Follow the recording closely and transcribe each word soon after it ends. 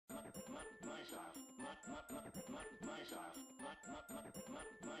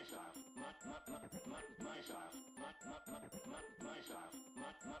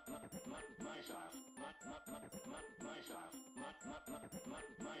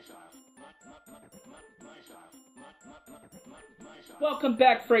Welcome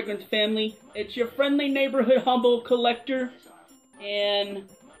back, Fragrance Family. It's your friendly neighborhood humble collector, and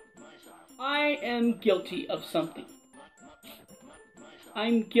I am guilty of something.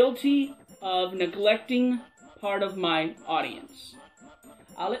 I'm guilty of neglecting part of my audience.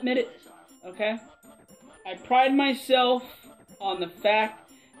 I'll admit it, okay? I pride myself on the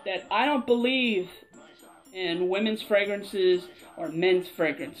fact that I don't believe in women's fragrances or men's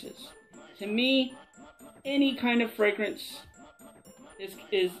fragrances. To me, any kind of fragrance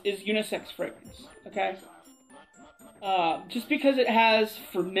is unisex fragrance, okay? Just because it has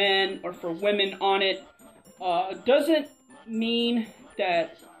for men or for women on it, doesn't mean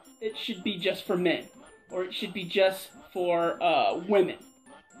that it should be just for men, or it should be just for women,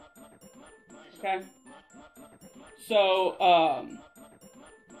 okay? So,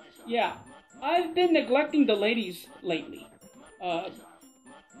 yeah, I've been neglecting the ladies lately. I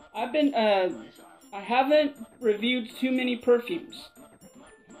haven't reviewed too many perfumes.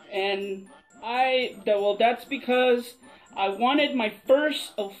 And that's because I wanted my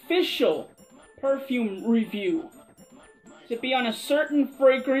first official perfume review to be on a certain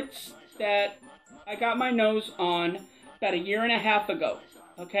fragrance that I got my nose on about 1.5 years ago,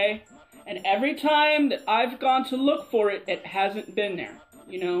 okay? And every time that I've gone to look for it, it hasn't been there,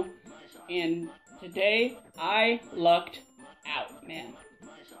 you know? And today, I lucked out, man.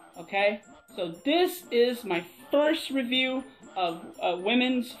 Okay? So this is my first review of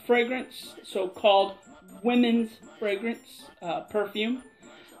women's fragrance, so-called women's fragrance perfume.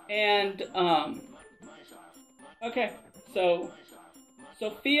 And, okay, so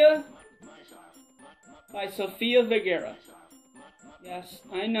Sofia by Sofia Vergara. Yes,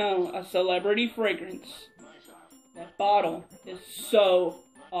 I know, a celebrity fragrance. That bottle is so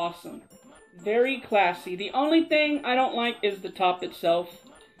awesome. Very classy. The only thing I don't like is the top itself.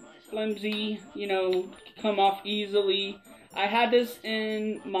 Flimsy, you know, come off easily. I had this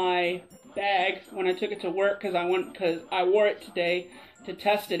in my bag when I took it to work because I wore it today to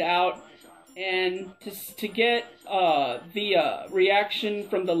test it out and to get the reaction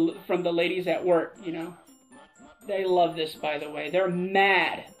from the ladies at work. You know, they love this. By the way, they're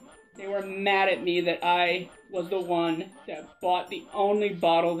mad. They were mad at me that I was the one that bought the only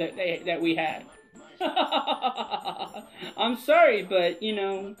bottle that we had. I'm sorry, but you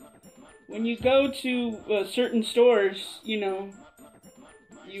know, when you go to certain stores, you know,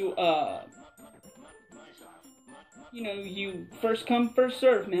 you first come, first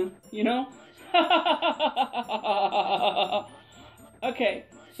serve, man, you know? Okay,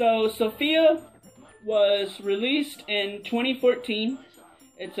 so Sofia was released in 2014.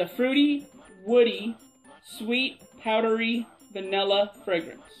 It's a fruity, woody, sweet, powdery, vanilla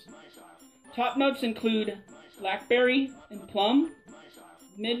fragrance. Top notes include blackberry and plum.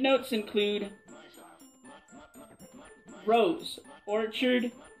 Mid notes include rose, orchard,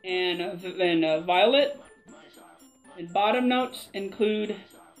 and violet. And bottom notes include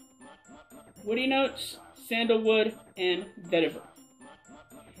woody notes, sandalwood, and vetiver.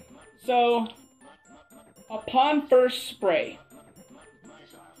 So, upon first spray,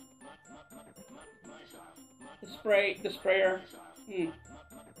 the sprayer,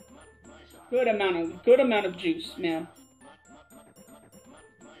 good amount of juice, man.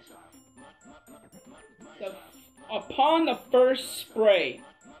 Upon the first spray,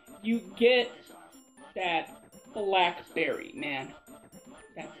 you get that blackberry, man.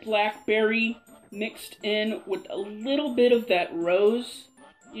 That blackberry mixed in with a little bit of that rose,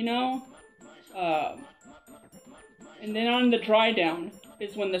 you know? And then on the dry down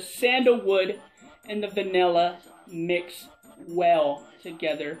is when the sandalwood and the vanilla mix well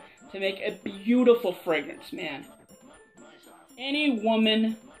together to make a beautiful fragrance, man. Any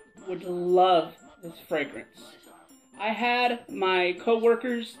woman would love this fragrance. I had my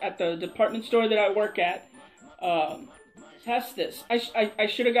co-workers at the department store that I work at test this. I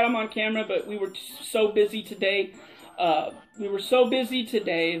should have got them on camera, but we were so busy today.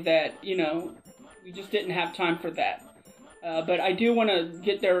 That, you know, we just didn't have time for that. But I do want to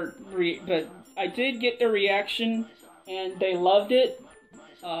get I did get their reaction, and they loved it.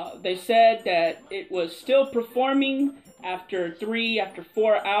 They said that it was still performing after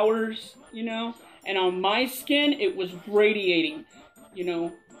 4 hours, you know, and on my skin, it was radiating, you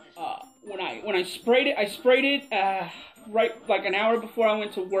know. When I sprayed it, right like an hour before I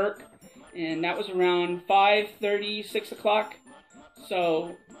went to work, and that was around 5:30, 6 o'clock.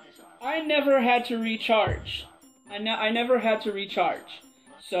 So I never had to recharge. I never had to recharge.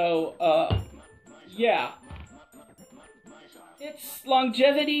 So yeah, its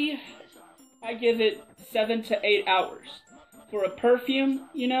longevity, I give it 7 to 8 hours for a perfume.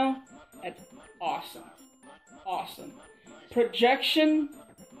 You know, that's awesome, awesome. projection,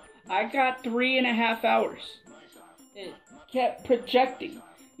 I got 3.5 hours. It kept projecting.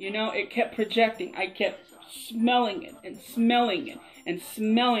 It kept projecting. I kept smelling it and smelling it and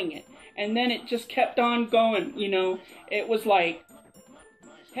smelling it. And then it just kept on going. It was like,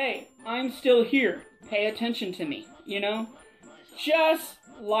 hey, I'm still here. Pay attention to me. Just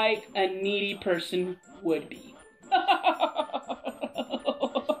like a needy person would be.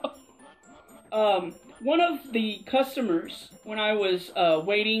 One of the customers, when I was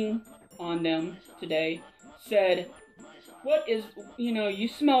waiting on them today, said, what is, you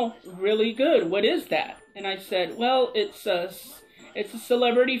smell really good. What is that? And I said, well, it's a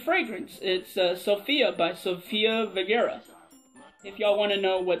celebrity fragrance. It's Sofia by Sofia Vergara. If y'all want to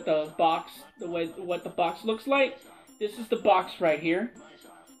know what the box looks like, this is the box right here.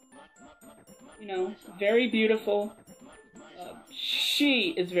 Very beautiful. She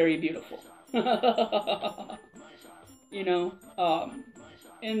is very beautiful.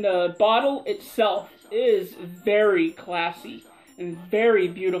 And the bottle itself is very classy and very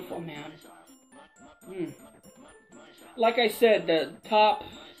beautiful, man. Like I said, the top,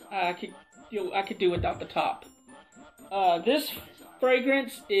 I could do without the top. This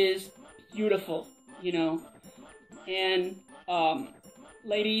fragrance is beautiful, and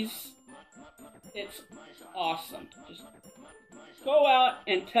ladies, it's awesome. Just go out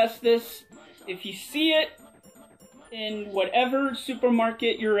and test this. If you see it in whatever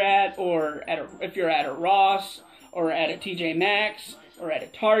supermarket you're at, or if you're at a Ross, or at a TJ Maxx, or at a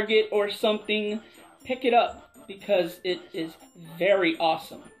Target or something, pick it up because it is very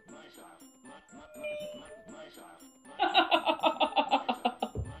awesome.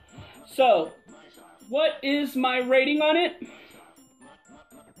 So, what is my rating on it?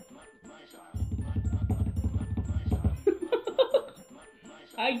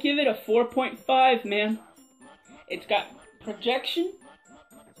 I give it a 4.5, man. It's got projection.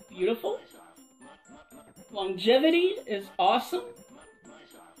 It's beautiful. Longevity is awesome.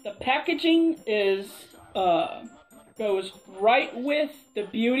 The packaging goes right with the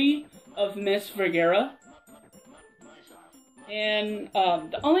beauty of Miss Vergara. And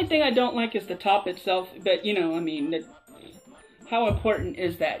the only thing I don't like is the top itself. But, how important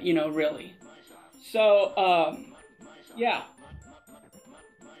is that, really? So, yeah.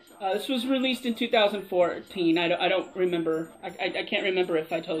 This was released in 2014. I don't remember. I can't remember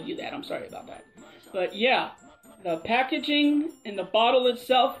if I told you that. I'm sorry about that. But yeah, the packaging and the bottle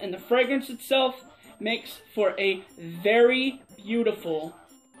itself and the fragrance itself makes for a very beautiful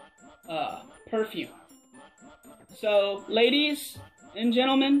perfume. So, ladies and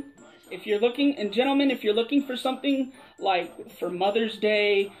gentlemen, if you're looking for something like for Mother's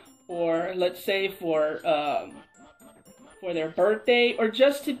Day, or let's say for their birthday, or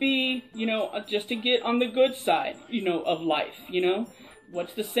just to be, just to get on the good side, of life,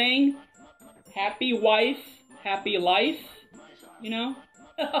 What's the saying? Happy wife, happy life,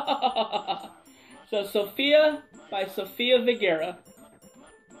 So Sofia by Sofia Vergara,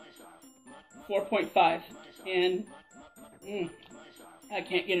 4.5, and I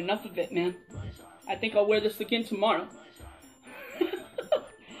can't get enough of it, man. I think I'll wear this again tomorrow.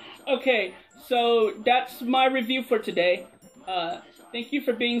 Okay, so that's my review for today. Thank you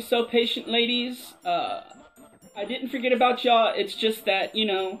for being so patient, ladies. I didn't forget about y'all. It's just that,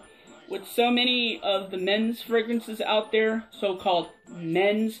 with so many of the men's fragrances out there, so-called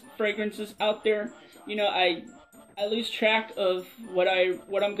men's fragrances out there, I lose track of what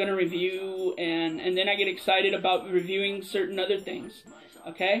I'm gonna review, and then I get excited about reviewing certain other things.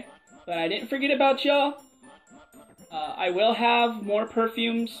 Okay? But I didn't forget about y'all. I will have more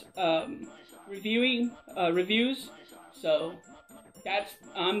perfumes reviews. So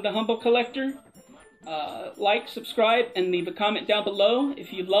I'm the Humble Collector. Like, subscribe, and leave a comment down below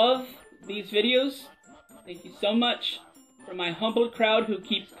if you love these videos. Thank you so much for my humble crowd who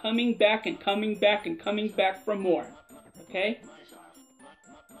keep coming back and coming back and coming back for more. Okay?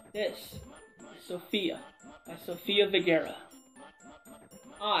 This is Sofia by Sofia Vergara.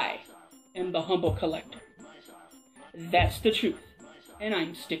 I am the Humble Collector. That's the truth, and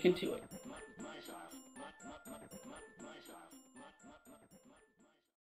I'm sticking to it.